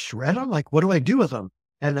 do I shred them? Like, what do I do with them?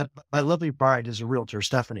 And my lovely bride is a realtor,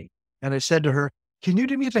 Stephanie. And I said to her, can you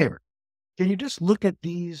do me a favor? Can you just look at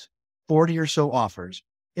these 40 or so offers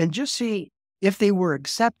and just see if they were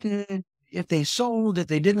accepted, if they sold, if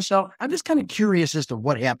they didn't sell? I'm just kind of curious as to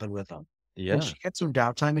what happened with them. Yeah. And she had some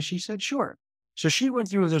downtime and she said, sure. So she went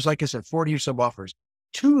through, there's, like I said, 40 or so offers.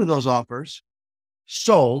 2 of those offers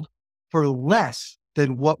sold for less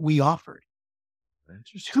than what we offered.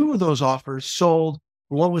 2 of those offers sold.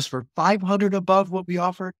 One was for 500 above what we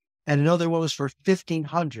offered, and another one was for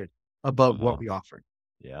 1,500 above what we offered.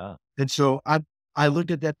 Yeah. And so I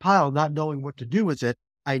looked at that pile, not knowing what to do with it.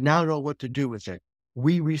 I now know what to do with it.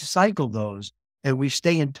 We recycle those and we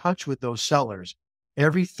stay in touch with those sellers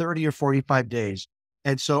every 30 or 45 days.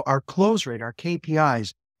 And so our close rate, our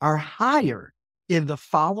KPIs are higher in the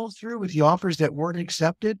follow through with the offers that weren't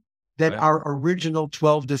accepted than our original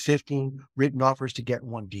 12 to 15 written offers to get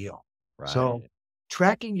one deal. Right. So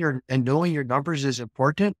tracking and knowing your numbers is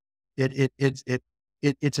important.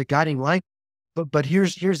 It's a guiding light, but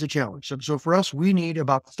here's the challenge. So for us, we need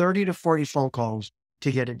about 30 to 40 phone calls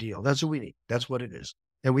to get a deal. That's what we need. That's what it is.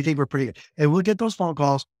 And we think we're pretty good. And we'll get those phone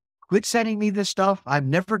calls. Quit sending me this stuff. I'm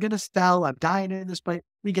never going to sell. I'm dying in this place.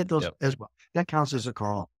 We get those as well. That counts as a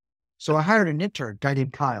call. So I hired an intern, a guy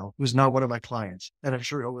named Kyle, who's now one of my clients. And I'm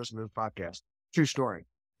sure he'll listen to the podcast. True story.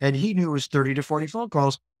 And he knew it was 30 to 40 phone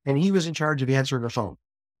calls, and he was in charge of answering the phone.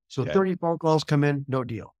 So 30 phone calls come in, no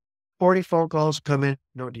deal. 40 phone calls come in,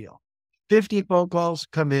 no deal. 50 phone calls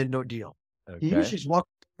come in, no deal. He usually just walks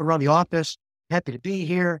around the office, happy to be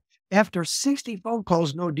here. After 60 phone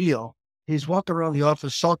calls, no deal, he's walking around the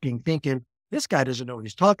office sulking, thinking, this guy doesn't know what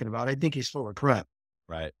he's talking about. I think he's full of crap.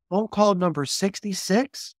 Right. Phone call number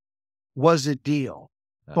 66 was a deal.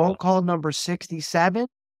 Phone call number 67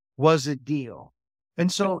 was a deal.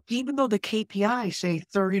 And so even though the KPI say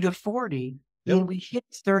 30 to 40, when we hit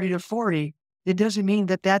 30 to 40, it doesn't mean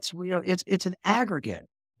that that's, it's an aggregate.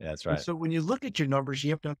 Yeah, that's right. And so when you look at your numbers,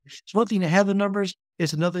 you have to, it's one thing to have the numbers,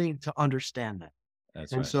 it's another thing to understand that.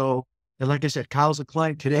 That's and right. so, and like I said, Kyle's a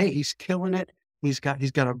client today. He's killing it. He's got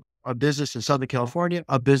a business in Southern California,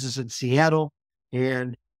 a business in Seattle.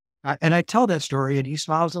 And I tell that story and he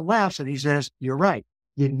smiles and laughs and he says, you're right.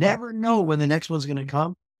 You never know when the next one's going to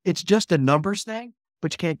come. It's just a numbers thing,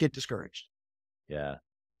 but you can't get discouraged. Yeah.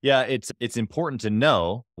 Yeah. It's important to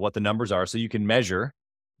know what the numbers are so you can measure.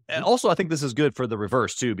 And also, I think this is good for the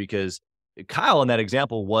reverse too, because Kyle in that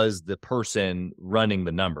example was the person running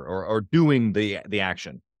the number or doing the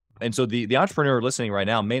action. And so the entrepreneur listening right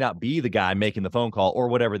now may not be the guy making the phone call or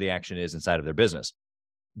whatever the action is inside of their business.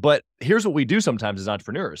 But here's what we do sometimes as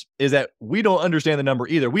entrepreneurs is that we don't understand the number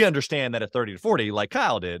either. We understand that at 30 to 40, like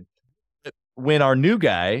Kyle did, when our new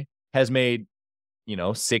guy has made,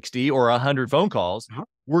 60 or 100 phone calls,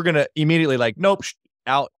 we're going to immediately nope,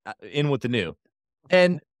 out, in with the new.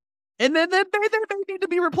 And then they need to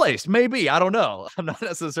be replaced. Maybe. I don't know. I'm not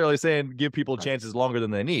necessarily saying give people chances longer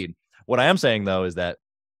than they need. What I am saying, though, is that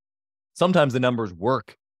sometimes the numbers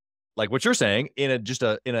work like what you're saying in a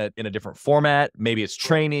different format. Maybe it's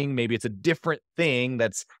training. Maybe it's a different thing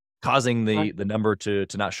that's causing the number to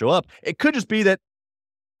not show up. It could just be that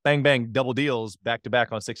bang, bang, double deals back to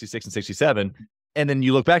back on 66 and 67. And then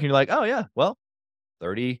you look back and you're like, oh, yeah, well,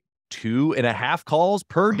 32.5 calls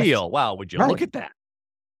per deal. Wow. Would you look at that?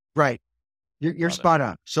 Right. You're spot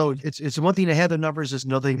on. So it's one thing to have the numbers, it's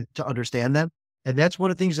another thing to understand them. And that's one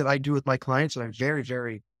of the things that I do with my clients, and I'm very,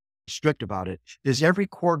 very strict about it, is every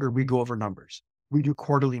quarter we go over numbers. We do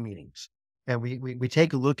quarterly meetings and we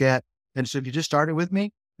take a look at, and so if you just started with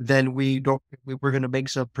me, then we're going to make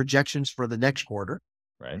some projections for the next quarter.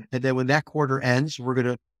 Right. And then when that quarter ends, we're going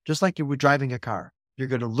to, just like you were driving a car, you're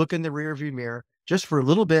going to look in the rear view mirror just for a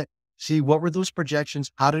little bit, see what were those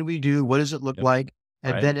projections? How did we do? What does it look like?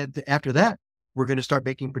 And then after that, we're going to start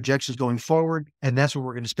making projections going forward. And that's where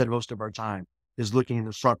we're going to spend most of our time, is looking in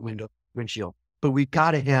the front windshield. But we've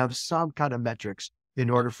got to have some kind of metrics in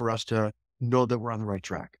order for us to know that we're on the right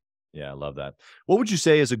track. Yeah, I love that. What would you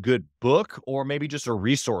say is a good book, or maybe just a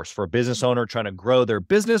resource for a business owner trying to grow their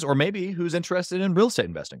business, or maybe who's interested in real estate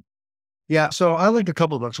investing? Yeah. So I like a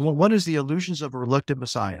couple of books. One is The Illusions of a Reluctant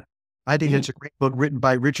Messiah. I think it's a great book written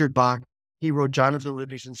by Richard Bach. He wrote Jonathan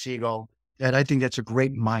Livingston Seagull. And I think that's a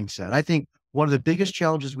great mindset. I think one of the biggest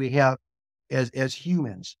challenges we have as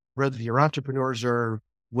humans, whether you're entrepreneurs or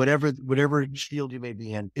whatever field you may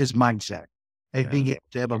be in, is mindset. And being able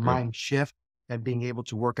to have a mind shift and being able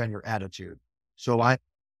to work on your attitude. So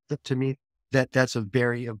to me, that's a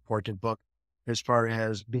very important book as far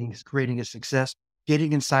as creating a success,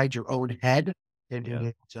 getting inside your own head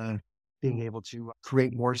and being able to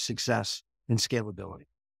create more success and scalability.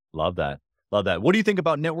 Love that. Love that. What do you think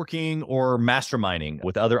about networking or masterminding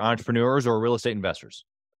with other entrepreneurs or real estate investors?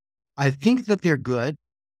 I think that they're good.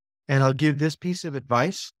 And I'll give this piece of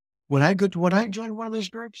advice. When I join one of those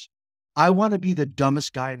groups, I want to be the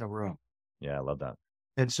dumbest guy in the room. Yeah, I love that.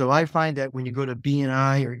 And so I find that when you go to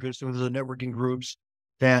BNI or you go to some of the networking groups,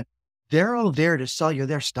 that they're all there to sell you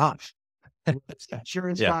their stuff. And it's the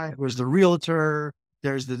insurance guy, there's the realtor,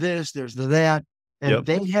 there's the this, there's the that, and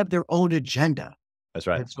they have their own agenda. That's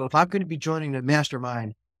right. And so if I'm going to be joining the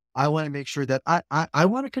mastermind, I want to make sure that I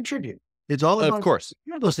want to contribute. It's all about, of course,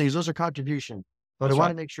 those things, those are contribution, but I want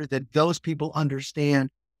to make sure that those people understand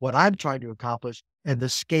what I'm trying to accomplish and the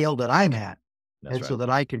scale that I'm at. So that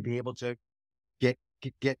I can be able to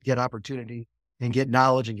get opportunity and get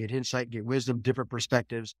knowledge and get insight, get wisdom, different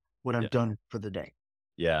perspectives when I'm done for the day.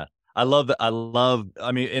 Yeah. I love that.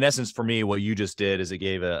 I mean, in essence, for me, what you just did is it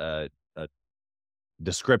gave a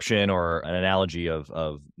description or an analogy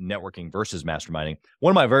of networking versus masterminding.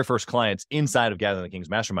 One of my very first clients inside of Gathering the Kings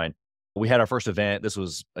Mastermind, we had our first event. This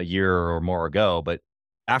was a year or more ago, but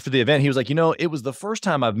after the event, he was like, it was the first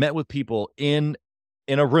time I've met with people in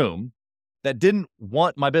a room that didn't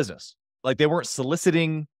want my business. Like, they weren't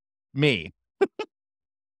soliciting me.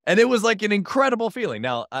 And it was like an incredible feeling.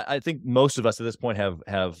 Now, I think most of us at this point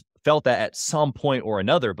have felt that at some point or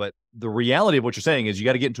another, but the reality of what you're saying is you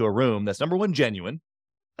got to get into a room that's, number one, genuine,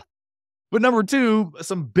 but number two,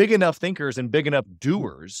 some big enough thinkers and big enough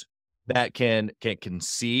doers that can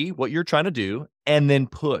see what you're trying to do and then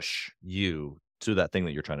push you to that thing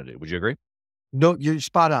that you're trying to do. Would you agree? No, you're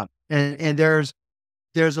spot on. And there's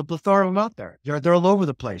a plethora of them out there. They're all over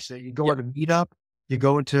the place. You go to meet up, you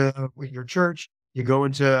go into your church, you go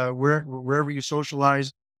into wherever you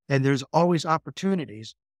socialize, and there's always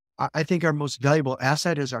opportunities. I think our most valuable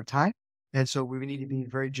asset is our time. And so we need to be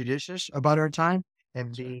very judicious about our time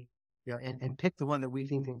and and pick the one that we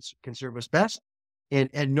think can serve us best.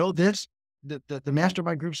 And know this, the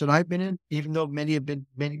mastermind groups that I've been in, even though many have been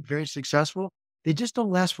very successful, they just don't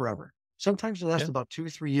last forever. Sometimes they last about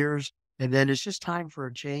 2-3 years, and then it's just time for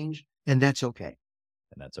a change, and that's okay.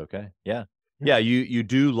 And that's okay. Yeah. Yeah. You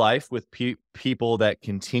do life with people that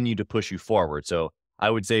continue to push you forward. So I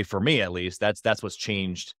would say, for me, at least, that's what's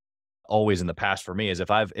changed always in the past for me, is if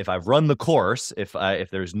I've run the course, if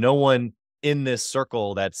there's no one in this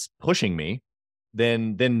circle that's pushing me,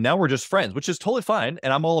 then now we're just friends, which is totally fine.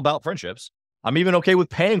 And I'm all about friendships. I'm even okay with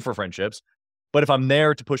paying for friendships. But if I'm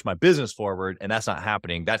there to push my business forward and that's not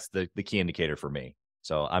happening, that's the key indicator for me.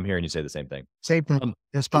 So I'm hearing you say the same thing. Same thing.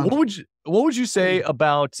 What would you say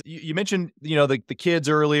about, you mentioned, the kids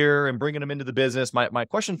earlier and bringing them into the business. My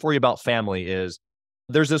question for you about family is,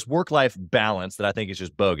 there's this work-life balance that I think is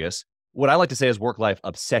just bogus. What I like to say is work-life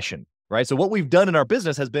obsession, right? So what we've done in our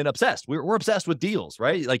business has been obsessed. We're obsessed with deals,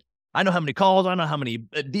 right? Like, I know how many calls, I know how many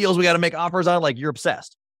deals we got to make offers on. Like, you're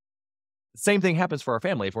obsessed. Same thing happens for our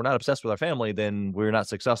family. If we're not obsessed with our family, then we're not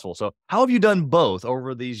successful. So how have you done both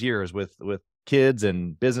over these years with kids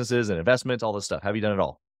and businesses and investments, all this stuff? Have you done it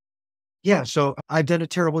all? Yeah. So I've done a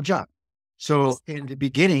terrible job. So in the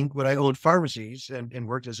beginning, when I owned pharmacies and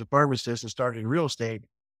worked as a pharmacist and started in real estate,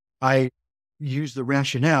 I used the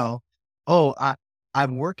rationale,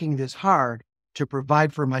 I'm working this hard to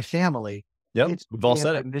provide for my family. Yep. We've all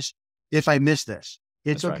said it. If I miss this,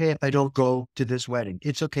 it's okay if I don't go to this wedding.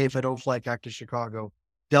 It's okay if I don't fly back to Chicago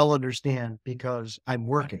they'll understand because I'm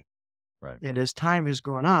working. Right. And as time has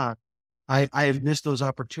gone on, I have missed those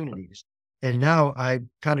opportunities. And now I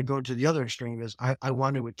kind of go to the other extreme is I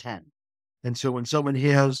want to attend. And so when someone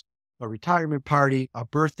has a retirement party, a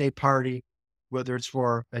birthday party, whether it's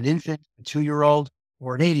for an infant, a 2-year-old,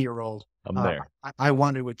 or an 80-year-old, I'm there. I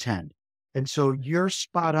want to attend. And so you're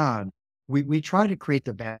spot on. We try to create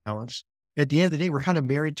the balance. At the end of the day, we're kind of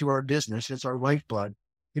married to our business. It's our lifeblood.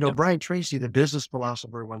 Yep. Brian Tracy, the business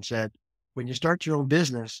philosopher, once said, when you start your own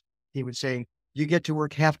business, he would say, you get to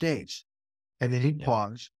work half days. And then he'd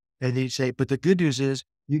pause and he'd say, but the good news is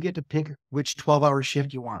you get to pick which 12-hour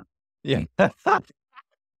shift you want. Yeah.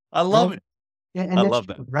 I love it. Yeah, and I that's love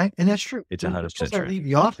true, that. right? And that's true. It's Just 100% because I true. leave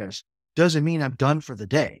the office doesn't mean I'm done for the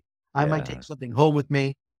day. I might take something home with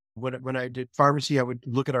me. When I did pharmacy, I would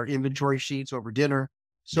look at our inventory sheets over dinner.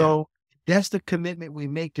 So that's the commitment we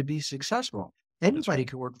make to be successful. Anybody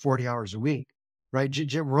can work 40 hours a week, right?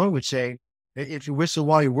 Jim Rohn would say, if you whistle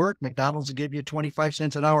while you work, McDonald's will give you 25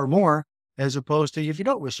 cents an hour more, as opposed to if you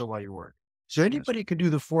don't whistle while you work. So anybody can do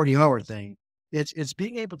the 40-hour thing. It's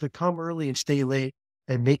being able to come early and stay late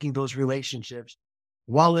and making those relationships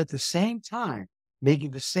while at the same time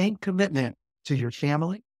making the same commitment to your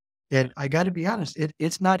family. And I got to be honest,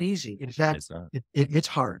 it's not easy. In fact, It's not. It's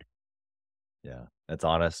hard. Yeah, that's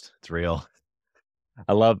honest. It's real.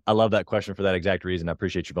 I love that question for that exact reason. I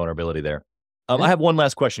appreciate your vulnerability there. I have one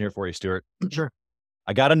last question here for you, Stuart. Sure.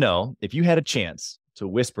 I got to know, if you had a chance to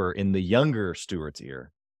whisper in the younger Stuart's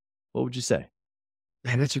ear, what would you say?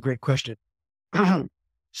 Man, that's a great question.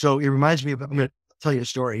 So it reminds me of, I'm going to tell you a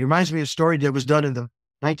story. It reminds me of a story that was done in the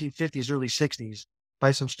 1950s, early 60s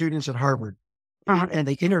by some students at Harvard. And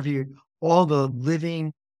they interviewed all the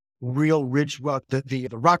living, real rich, well, the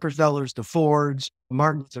Rockefellers, the Fords,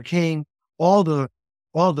 Martin Luther King, all the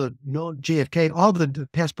no JFK, all the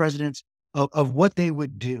past presidents of what they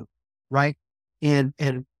would do, right? And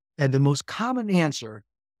the most common answer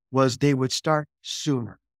was they would start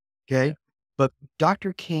sooner. Okay. But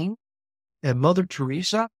Dr. King and Mother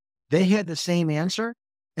Teresa, they had the same answer,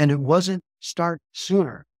 and it wasn't start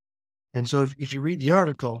sooner. And so if you read the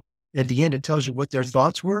article, at the end, it tells you what their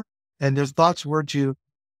thoughts were, and their thoughts were to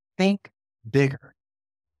think bigger.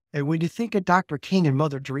 And when you think of Dr. King and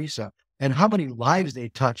Mother Teresa and how many lives they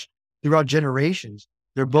touched throughout generations,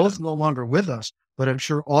 they're both no longer with us, but I'm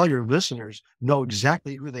sure all your listeners know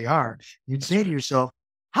exactly who they are. You'd say to yourself,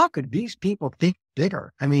 how could these people think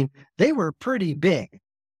bigger? I mean, they were pretty big.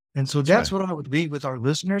 And so that's what I would leave with our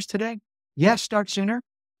listeners today. Yes, start sooner,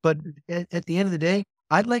 but at the end of the day,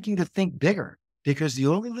 I'd like you to think bigger, because the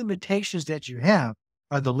only limitations that you have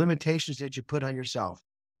are the limitations that you put on yourself.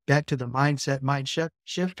 Back to the mind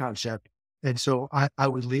shift concept. And so I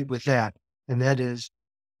would lead with that. And that is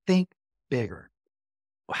think bigger.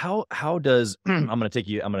 How does,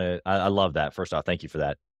 I love that. First off, thank you for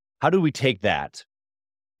that. How do we take that?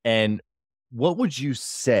 And what would you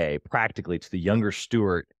say practically to the younger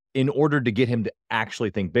Stuart in order to get him to actually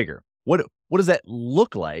think bigger? What does that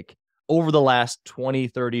look like over the last 20,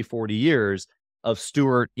 30, 40 years of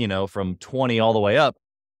Stuart, from 20 all the way up,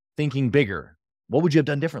 thinking bigger? What would you have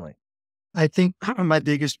done differently? I think my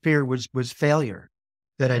biggest fear was failure,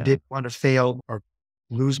 that I didn't want to fail or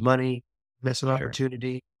lose money, miss an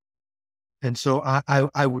opportunity. And so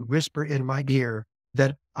I would whisper in my ear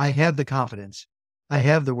that I have the confidence, I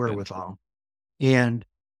have the wherewithal, and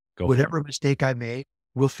whatever mistake I made,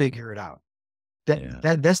 we'll figure it out.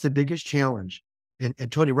 That's the biggest challenge.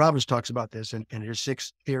 And Tony Robbins talks about this in his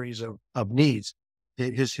 6 theories of needs.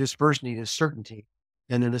 His first need is certainty.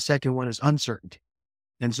 And then the second one is uncertainty.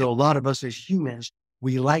 And so a lot of us as humans,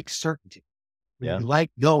 we like certainty. We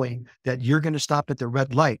like knowing that you're going to stop at the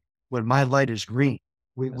red light when my light is green.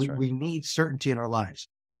 We need certainty in our lives.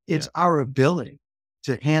 It's our ability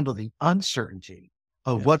to handle the uncertainty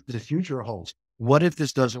of what the future holds. What if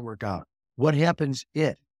this doesn't work out? What happens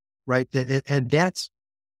if, right? And that's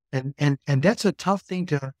a tough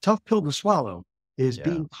pill to swallow, is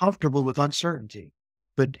being comfortable with uncertainty,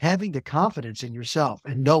 but having the confidence in yourself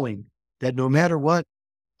and knowing that no matter what,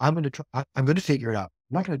 I'm going to figure it out.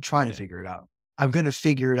 I'm not going to try to figure it out. I'm going to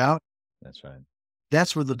figure it out. That's right.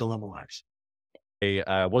 That's where the dilemma lies.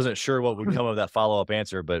 I wasn't sure what would come of that follow-up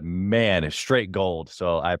answer, but man, it's straight gold.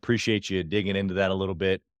 So I appreciate you digging into that a little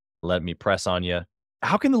bit. Let me press on you.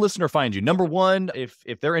 How can the listener find you? Number one, if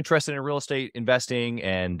they're interested in real estate investing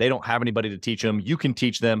and they don't have anybody to teach them, you can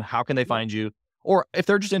teach them. How can they find you? Or if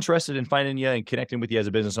they're just interested in finding you and connecting with you as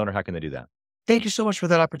a business owner, how can they do that? Thank you so much for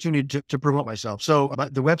that opportunity to promote myself. So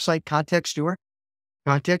the website, Contact Stuart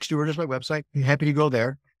is my website. I'm happy to go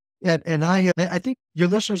there. And I think your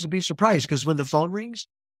listeners will be surprised, because when the phone rings,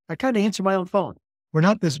 I kind of answer my own phone. we're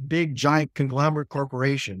not this big, giant conglomerate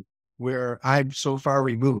corporation where I'm so far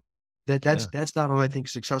removed. That's not how I think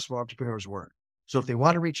successful entrepreneurs work. So if they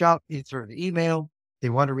want to reach out either through the email, they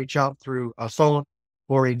want to reach out through a phone,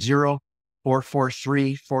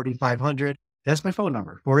 480-443-4500. That's my phone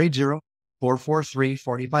number,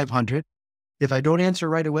 480-443-4500. If I don't answer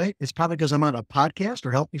right away, it's probably because I'm on a podcast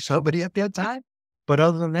or helping somebody at that time. But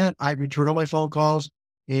other than that, I return all my phone calls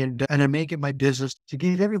and I make it my business to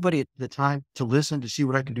give everybody the time to listen, to see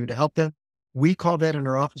what I can do to help them. We call that in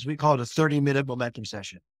our office, we call it a 30-minute momentum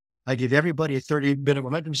session. I give everybody a 30-minute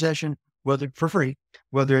momentum session, whether for free,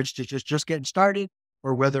 whether it's just getting started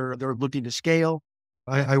or whether they're looking to scale.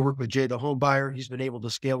 I work with Jay, the home buyer. He's been able to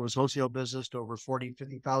scale his wholesale business to over 40,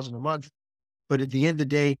 50,000 a month. But at the end of the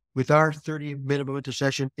day, with our 30-minute momentum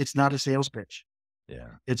session, it's not a sales pitch. Yeah.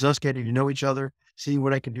 It's us getting to know each other, seeing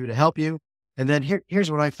what I can do to help you. And then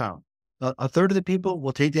here's what I found. A third of the people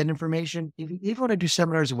will take that information, even when I do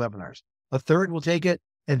seminars and webinars. A third will take it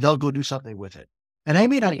and they'll go do something with it. And I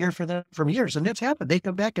may not hear from them from years, and that's happened. They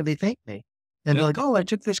come back and they thank me. And they're like, oh, I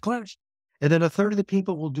took this class. And then a third of the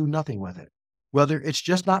people will do nothing with it, whether it's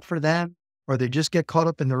just not for them or they just get caught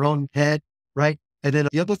up in their own head, right? And then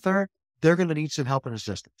the other third, they're going to need some help and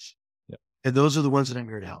assistance. Yep. And those are the ones that I'm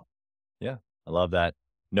here to help. Yeah, I love that.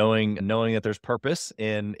 Knowing that there's purpose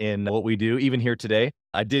in what we do, even here today.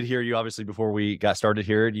 I did hear you, obviously, before we got started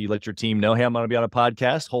here. You let your team know, hey, I'm going to be on a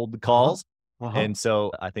podcast, hold the calls. And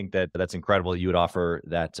so I think that's incredible that you would offer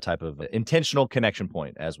that type of intentional connection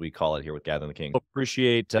point, as we call it here with Gathering the Kings.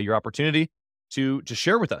 Appreciate your opportunity to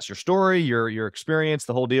share with us your story, your experience,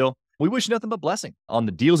 the whole deal. We wish you nothing but blessing on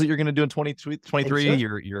the deals that you're going to do in 2023,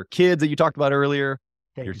 your kids that you talked about earlier,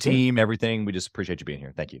 your team, everything. We just appreciate you being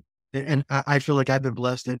here. Thank you. And I feel like I've been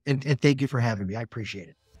blessed, and thank you for having me. I appreciate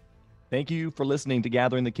it. Thank you for listening to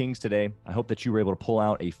Gathering the Kings today. I hope that you were able to pull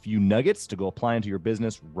out a few nuggets to go apply into your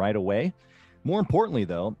business right away. More importantly,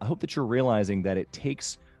 though, I hope that you're realizing that it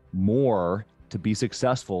takes more to be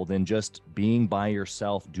successful than just being by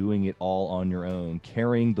yourself, doing it all on your own,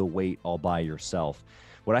 carrying the weight all by yourself.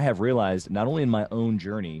 What I have realized, not only in my own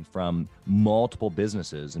journey from multiple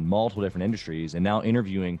businesses and multiple different industries, and now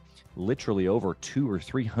interviewing literally over 200 or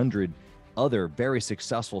 300 other very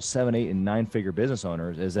successful 7, 8, and 9-figure business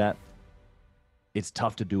owners, is that it's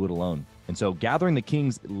tough to do it alone. And so Gathering the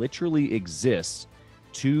Kings literally exists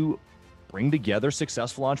to bring together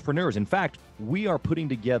successful entrepreneurs. In fact, we are putting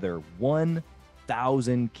together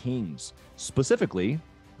 1,000 kings, specifically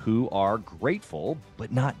who are grateful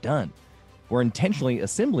but not done. We're intentionally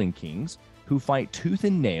assembling kings who fight tooth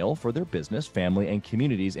and nail for their business, family, and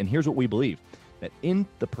communities. And here's what we believe, that in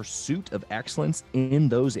the pursuit of excellence in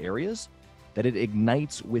those areas, that it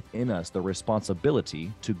ignites within us the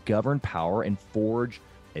responsibility to govern power and forge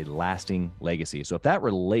a lasting legacy. So if that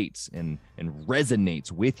relates and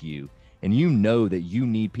resonates with you, and you know that you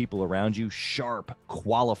need people around you, sharp,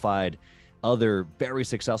 qualified, other very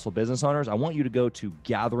successful business owners, I want you to go to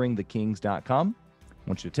gatheringthekings.com. I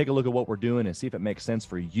want you to take a look at what we're doing and see if it makes sense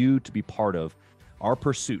for you to be part of our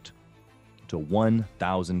pursuit to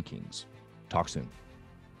 1,000 kings. Talk soon.